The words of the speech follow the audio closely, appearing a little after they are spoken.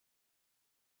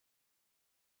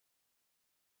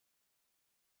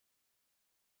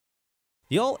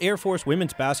The All-Air Force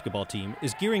women's basketball team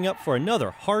is gearing up for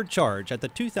another hard charge at the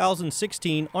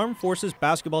 2016 Armed Forces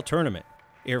Basketball Tournament.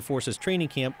 Air Force's training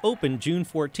camp opened June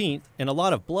 14th, and a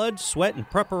lot of blood, sweat, and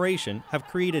preparation have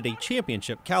created a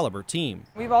championship-caliber team.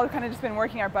 We've all kind of just been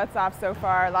working our butts off so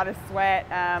far, a lot of sweat,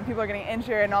 people are getting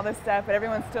injured and all this stuff, but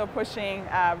everyone's still pushing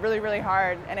really, really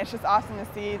hard, and it's just awesome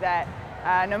to see that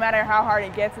no matter how hard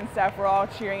it gets and stuff, we're all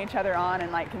cheering each other on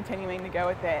and continuing to go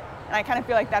with it. And I kind of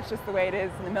feel like that's just the way it is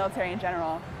in the military in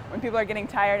general. When people are getting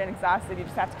tired and exhausted, you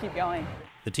just have to keep going.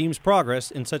 The team's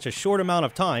progress in such a short amount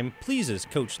of time pleases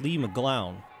Coach Lee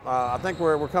McGlown. I think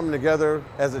we're coming together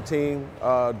as a team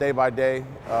day by day.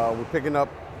 We're picking up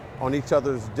on each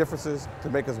other's differences to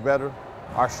make us better.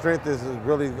 Our strength is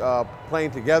really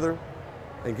playing together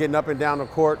and getting up and down the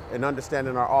court and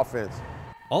understanding our offense.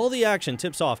 All the action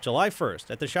tips off July 1st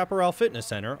at the Chaparral Fitness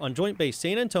Center on Joint Base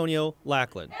San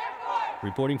Antonio-Lackland.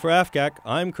 Reporting for AFCAC,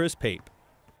 I'm Chris Pape.